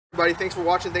Everybody, thanks for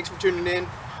watching, thanks for tuning in,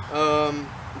 and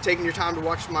taking your time to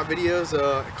watch my videos,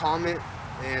 comment,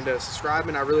 and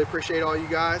subscribing. I really appreciate all you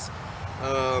guys.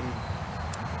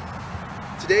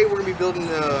 Today we're going to be building,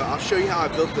 I'll show you how I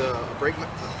built the brake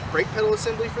pedal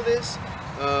assembly for this.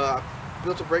 I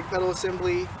built a brake pedal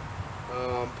assembly,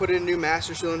 put in a new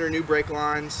master cylinder, new brake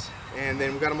lines, and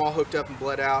then we got them all hooked up and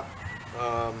bled out.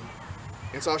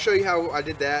 And so I'll show you how I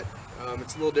did that.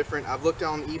 It's a little different. I've looked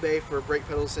on eBay for brake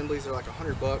pedal assemblies. They're like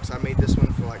 $100. I made this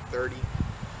one for like 30.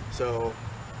 So,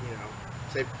 you know,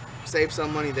 save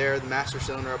some money there. The master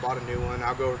cylinder, I bought a new one.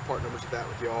 I'll go over part numbers of that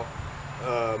with y'all.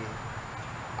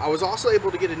 I was also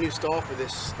able to get a new stall for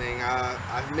this thing.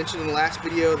 I mentioned in the last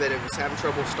video that it was having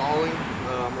trouble stalling,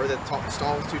 or that the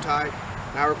stall was too tight.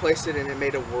 And I replaced it, and it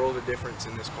made a world of difference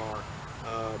in this car.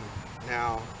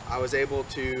 Now, I was able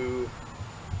to,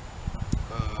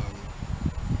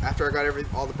 after I got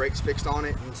all the brakes fixed on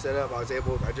it and set up, I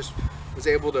just was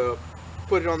able to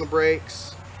put it on the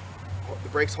brakes. The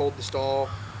brakes hold the stall.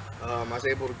 I was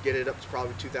able to get it up to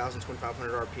probably 2,000,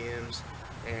 2,500 RPMs,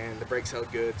 and the brakes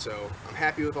held good. So I'm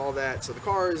happy with all that. So the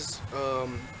car is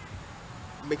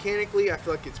mechanically, I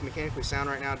feel like it's mechanically sound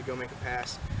right now to go make a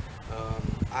pass.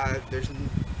 I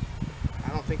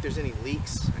don't think there's any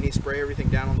leaks. I need to spray everything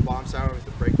down on the bottom side with the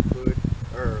brake fluid,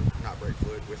 or not brake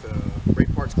fluid, with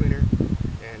brake parts cleaner.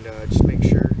 And just make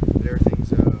sure that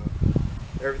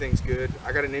everything's good.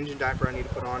 I got an engine diaper I need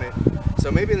to put on it. So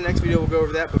maybe in the next video we'll go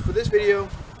over that. But for this video,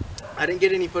 I didn't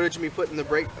get any footage of me putting the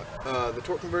the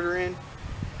torque converter in.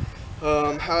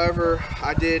 However,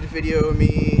 I did video of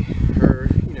me, or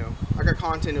you know, I got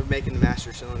content of making the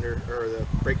master cylinder or the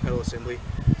brake pedal assembly.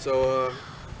 So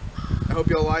I hope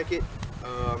y'all like it,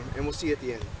 and we'll see you at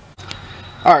the end.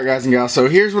 Alright guys and gals, so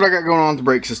here's what I got going on with the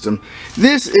brake system.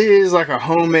 This is like a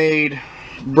homemade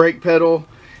brake pedal,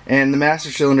 and the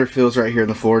master cylinder feels right here in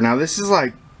the floor. Now this is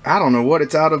like, I don't know what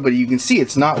it's out of, but you can see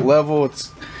it's not level.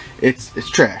 It's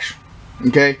trash.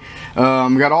 Okay,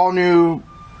 got all new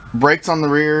brakes on the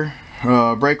rear,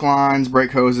 brake lines,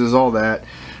 brake hoses, all that.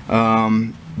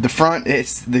 The front,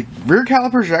 the rear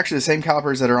calipers are actually the same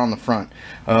calipers that are on the front.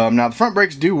 Now the front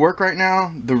brakes do work right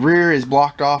now. The rear is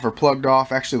blocked off or plugged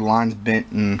off. Actually the line's bent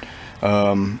and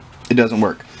it doesn't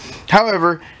work.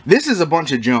 However, this is a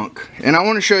bunch of junk, and I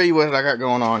want to show you what I got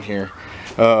going on here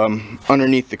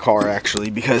underneath the car, actually,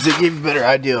 because it gives you a better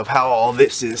idea of how all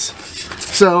this is.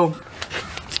 So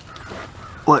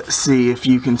let's see if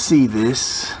you can see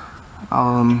this.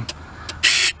 You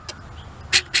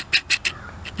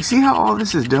see how all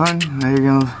this is done? Now you're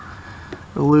gonna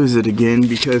lose it again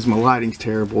because my lighting's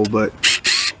terrible, but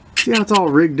see how it's all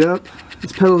rigged up?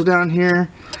 This pedal's down here.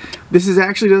 This is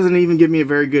actually doesn't even give me a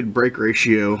very good brake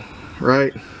ratio,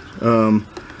 right? And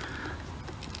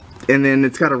then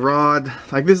it's got a rod.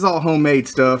 Like, this is all homemade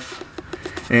stuff,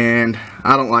 and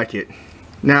I don't like it.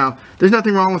 Now, there's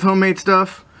nothing wrong with homemade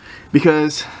stuff,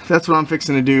 because that's what I'm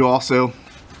fixing to do also.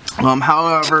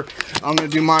 However, I'm going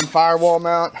to do mine firewall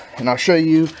mount, and I'll show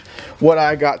you what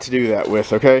I got to do that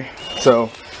with, okay? So,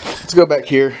 let's go back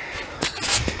here.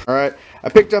 Alright, I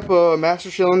picked up a master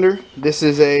cylinder. This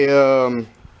is a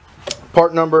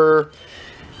part number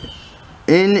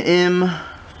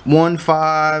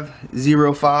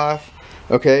NM1505,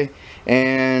 okay?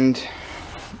 And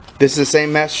this is the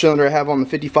same master cylinder I have on the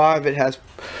 55. It has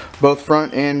both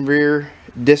front and rear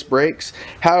disc brakes.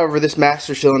 However, this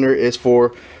master cylinder is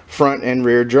for front and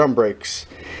rear drum brakes,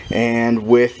 and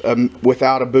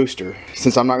without a booster.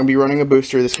 Since I'm not going to be running a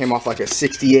booster, this came off like a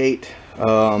 68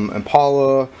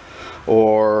 Impala,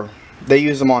 or they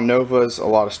use them on Novas, a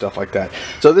lot of stuff like that.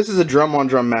 So this is a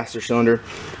drum-on-drum master cylinder.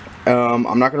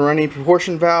 I'm not going to run any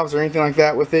proportion valves or anything like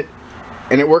that with it,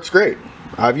 and it works great.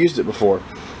 I've used it before.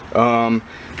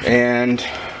 And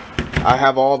I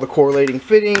have all the correlating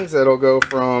fittings that'll go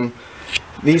from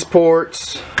these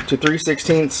ports to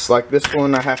 3/16, like this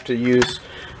one. I have to use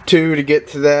 2 to get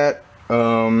to that.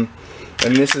 And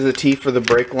this is a T for the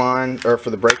brake line, or for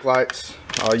the brake lights.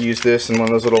 I'll use this in one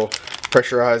of those little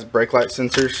pressurized brake light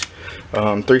sensors.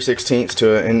 3/16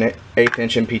 to an 1/8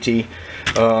 inch MPT.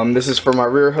 This is for my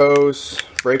rear hose,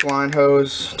 brake line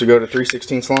hose, to go to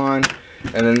 3/16 line.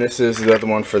 And then this is the other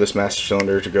one for this master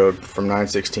cylinder to go from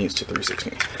 9/16 to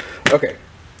 3/16. Okay,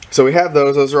 so we have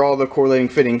those. Those are all the correlating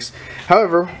fittings.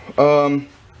 However,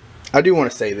 I do want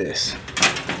to say this.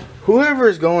 Whoever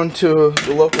is going to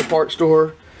the local parts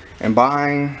store and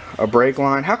buying a brake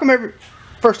line,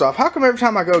 first off, how come every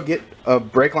time I go get a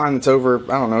brake line that's over,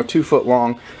 I don't know, 2 foot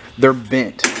long, they're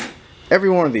bent? Every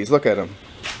one of these, look at them.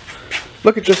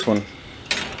 Look at this one.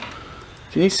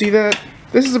 Can you see that?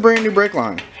 This is a brand new brake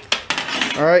line.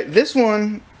 Alright, this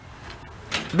one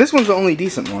This one's the only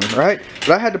decent one, right?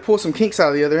 But I had to pull some kinks out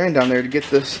of the other end down there to get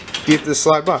this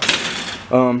slide by.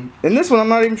 And this one, I'm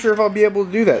not even sure if I'll be able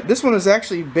to do that. This one has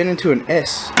actually been into an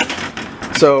S.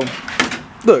 So,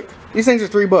 look, these things are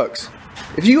 $3.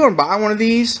 If you go and buy one of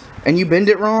these and you bend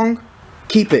it wrong,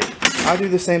 keep it. I do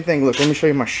the same thing. Look, let me show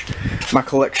you my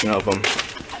collection of them.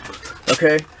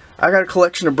 Okay, I got a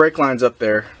collection of brake lines up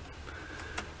there.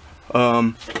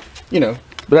 You know,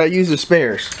 but I use the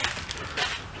spares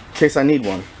in case I need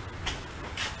one.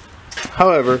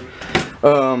 However,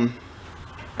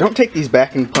 don't take these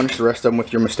back and punish the rest of them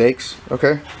with your mistakes.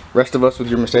 Okay, rest of us with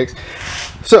your mistakes.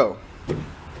 So,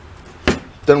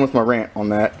 done with my rant on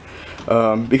that.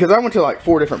 Because I went to like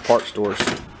 4 different part stores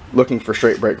looking for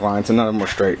straight brake lines, and none of them were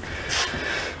straight.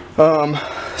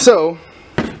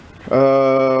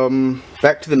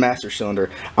 Back to the master cylinder.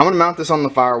 I'm gonna mount this on the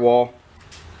firewall.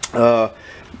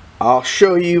 I'll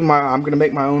show you I'm gonna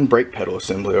make my own brake pedal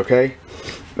assembly, okay?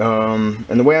 And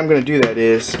the way I'm gonna do that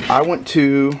is I went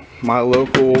to my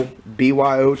local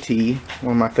BYOT,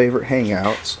 one of my favorite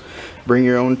hangouts. Bring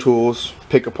your own tools,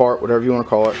 pick apart, whatever you want to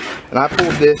call it. And I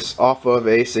pulled this off of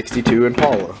a 62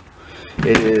 Impala.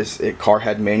 It car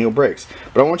had manual brakes.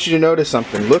 But I want you to notice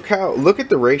something. Look at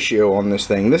the ratio on this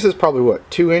thing. This is probably what,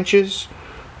 2 inches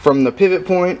from the pivot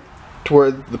point to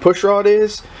where the push rod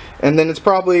is, and then it's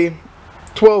probably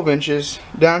 12 inches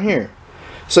down here.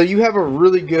 So you have a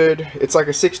really good, it's like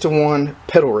a 6-to-1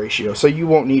 pedal ratio, so you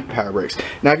won't need power brakes.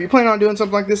 Now if you plan on doing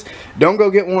something like this, don't go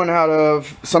get one out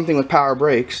of something with power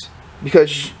brakes,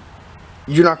 because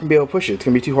you're not going to be able to push it. It's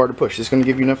going to be too hard to push. It's going to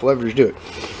give you enough leverage to do it.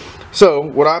 So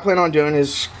what I plan on doing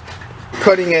is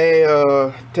taking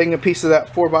a piece of that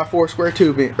 4x4 square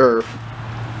tubing, or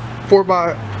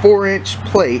 4x4 inch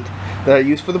plate that I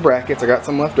use for the brackets. I got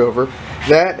some left over.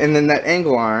 That, and then that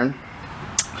angle iron.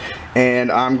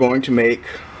 And I'm going to make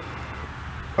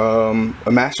a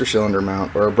master cylinder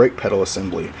mount, or a brake pedal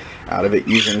assembly out of it,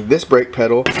 using this brake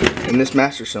pedal and this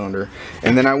master cylinder.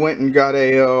 And then I went and got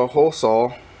a hole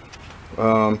saw.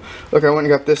 Look, I went and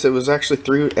got this. It was actually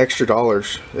 $3 extra.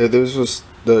 This was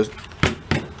the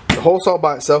hole saw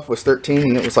by itself was $13,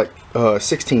 and it was like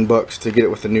 $16 to get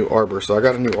it with the new arbor. So I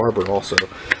got a new arbor also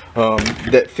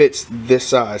that fits this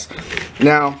size.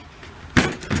 Now,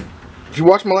 if you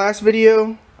watched my last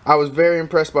video, I was very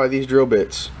impressed by these drill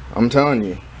bits. I'm telling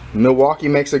you, Milwaukee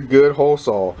makes a good hole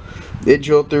saw. It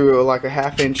drilled through like a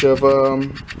 1/2 inch of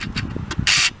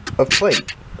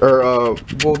plate, or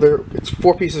well, it's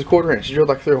 4 pieces 1/4 inch. It drilled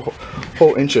like through a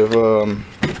whole inch of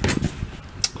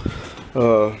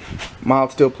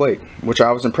mild steel plate, which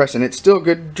I was impressed. And it's still a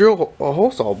good drill a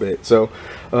hole saw bit. So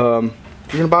if you're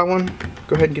gonna buy one,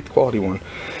 go ahead and get the quality one.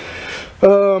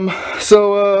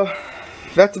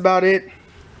 That's about it.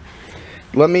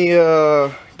 Let me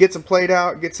get some plate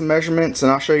out, get some measurements,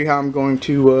 and I'll show you how I'm going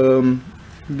to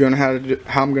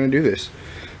how I'm going to do this.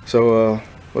 So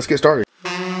let's get started.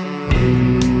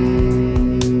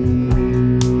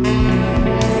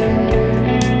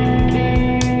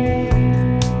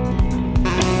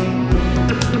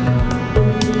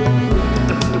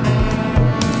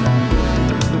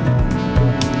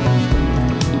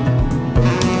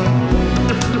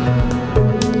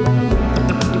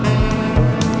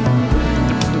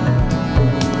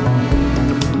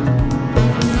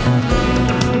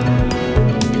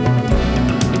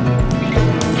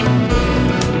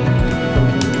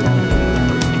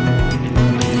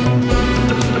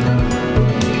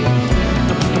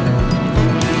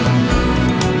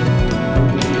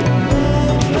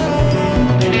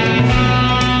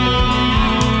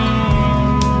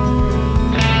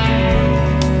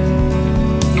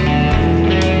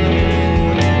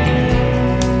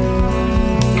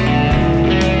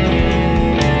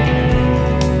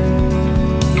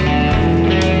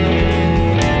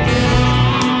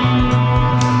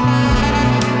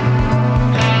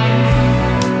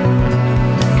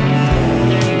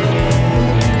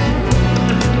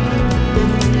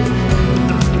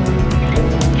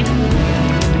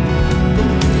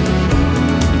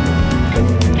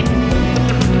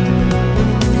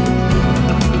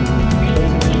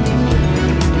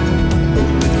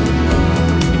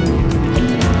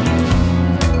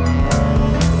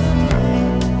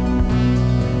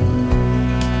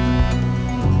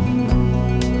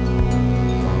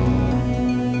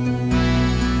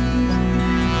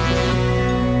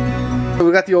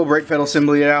 We got the old brake pedal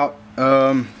assembly out.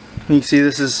 You can see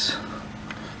this is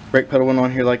brake pedal went on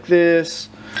here like this.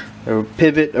 A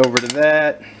pivot over to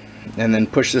that, and then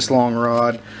push this long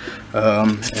rod,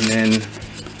 and then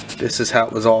this is how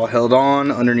it was all held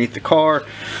on underneath the car.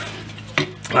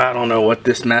 I don't know what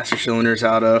this master cylinder is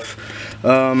out of.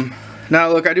 Now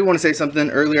look, I do want to say something.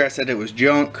 Earlier I said it was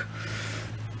junk.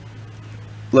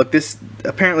 Look,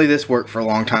 apparently this worked for a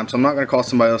long time, so I'm not going to call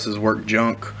somebody else's work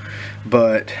junk,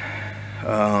 but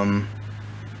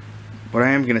what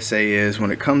I am going to say is,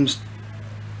 when it comes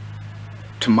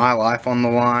to my life on the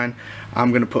line, I'm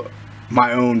going to put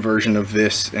my own version of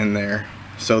this in there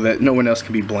so that no one else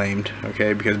can be blamed,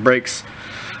 okay? Because brakes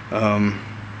are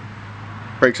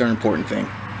an important thing.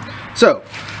 So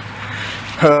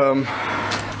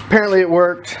apparently it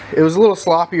worked. It was a little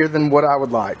sloppier than what I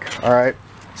would like. Alright,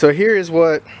 so here is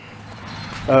what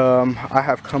I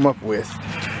have come up with.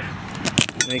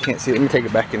 You can't see it. Let me take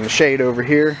it back in the shade over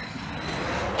here.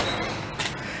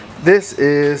 This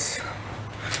is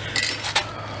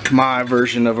my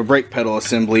version of a brake pedal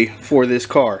assembly for this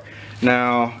car.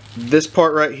 Now this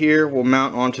part right here will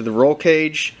mount onto the roll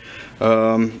cage,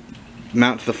 mount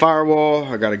to the firewall.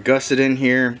 I got a gusset in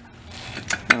here.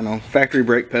 I don't know, factory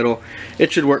brake pedal.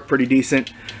 It should work pretty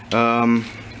decent.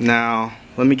 Now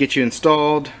let me get you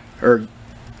installed, or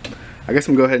I guess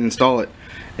I'm gonna go ahead and install it,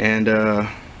 and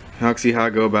I'll see how I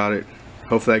go about it.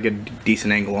 Hopefully I get a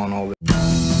decent angle on all this.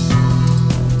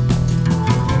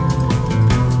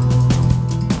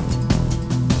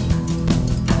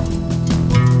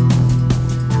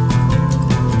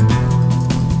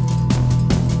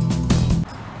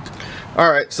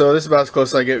 Alright, so this is about as close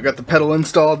as I get. We got the pedal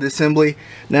installed, the assembly.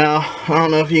 Now, I don't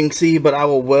know if you can see, but I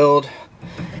will weld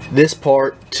this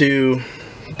part to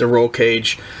the roll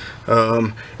cage.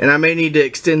 And I may need to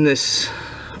extend this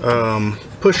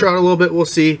push rod a little bit. We'll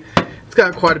see. It's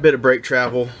got quite a bit of brake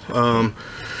travel. But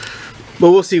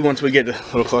we'll see once we get a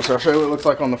little closer. I'll show you what it looks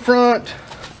like on the front.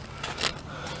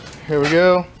 Here we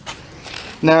go.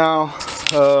 Now,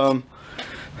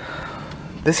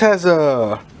 this has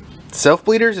self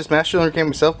bleeders. This master cylinder came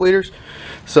with self bleeders,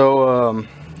 so you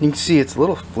can see it's a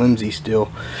little flimsy still.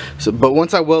 So, but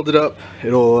once I weld it up,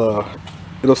 it'll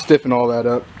stiffen all that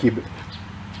up, keep it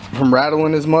from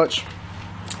rattling as much.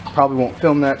 Probably won't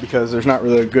film that because there's not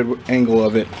really a good angle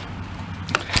of it.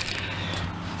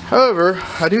 However,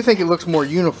 I do think it looks more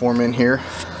uniform in here.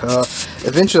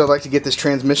 Eventually I'd like to get this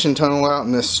transmission tunnel out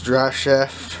and this drive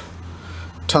shaft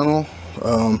tunnel,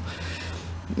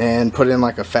 and put in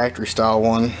like a factory style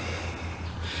one,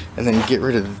 and then get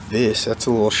rid of this. That's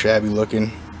a little shabby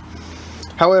looking.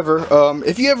 However,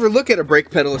 if you ever look at a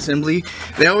brake pedal assembly,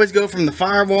 they always go from the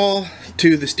firewall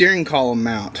to the steering column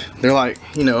mount. They're like,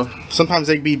 you know, sometimes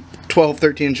they can be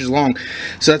 12-13 inches long.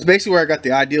 So that's basically where I got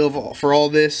the idea for all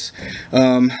this.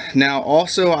 Now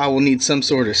also I will need some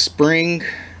sort of spring,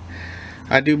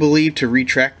 I do believe, to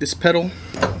retract this pedal.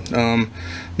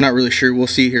 Not really sure. We'll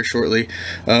see here shortly.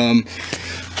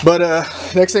 But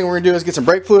next thing we're gonna do is get some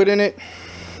brake fluid in it.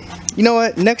 You know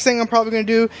what? Next thing I'm probably gonna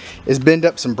do is bend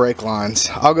up some brake lines.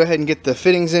 I'll go ahead and get the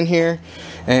fittings in here,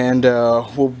 and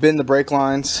we'll bend the brake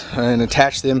lines and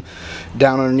attach them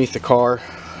down underneath the car,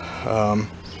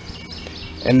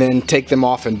 and then take them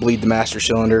off and bleed the master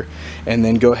cylinder, and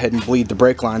then go ahead and bleed the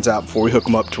brake lines out before we hook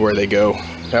them up to where they go.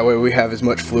 That way we have as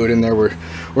much fluid in there, we're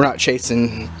not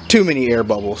chasing too many air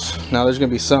bubbles. Now there's gonna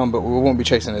be some, but we won't be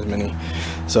chasing as many.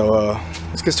 So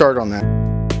let's get started on that.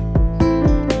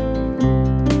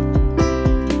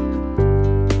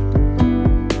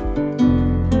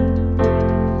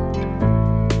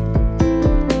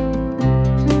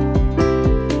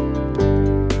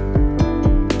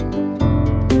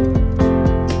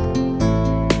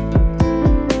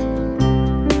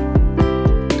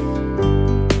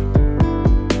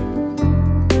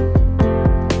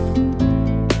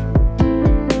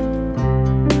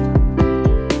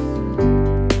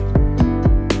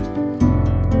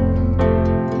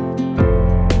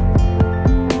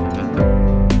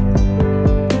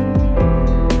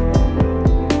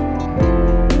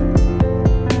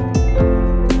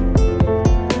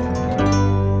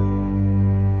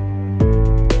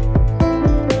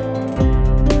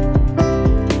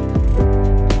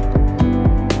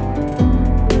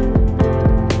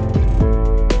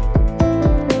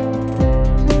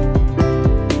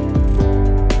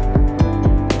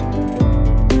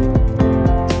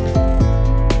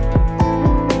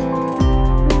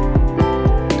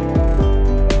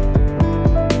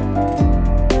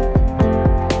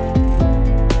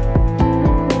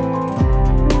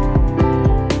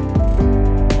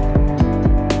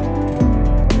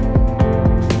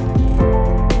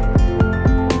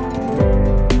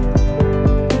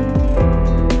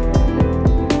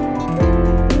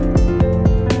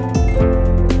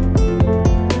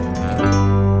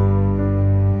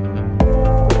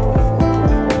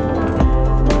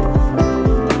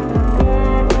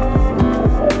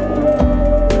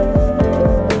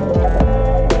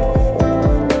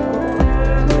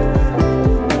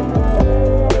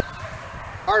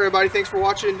 thanks for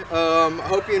watching. I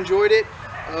hope you enjoyed it.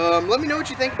 Let me know what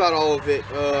you think about all of it.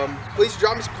 Please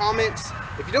drop me some comments.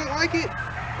 If you don't like it,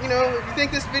 you know, if you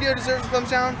think this video deserves a thumbs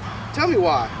down, tell me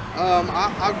why.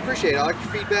 I appreciate it. I like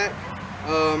your feedback.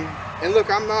 And look,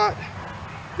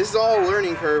 this is all a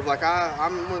learning curve. Like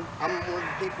I'm one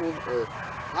of the people, or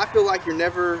I feel like you're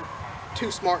never too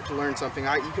smart to learn something.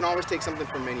 You can always take something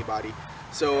from anybody.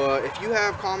 So if you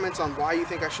have comments on why you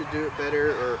think I should do it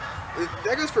better, or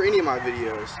that goes for any of my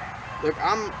videos. Look,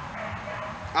 I'm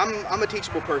a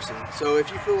teachable person. So if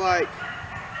you feel like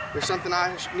there's something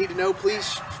I need to know,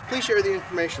 please share the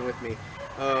information with me.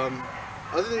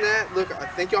 Other than that, look,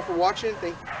 thank y'all for watching.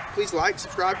 Please like,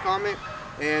 subscribe, comment,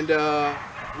 and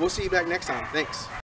we'll see you back next time. Thanks.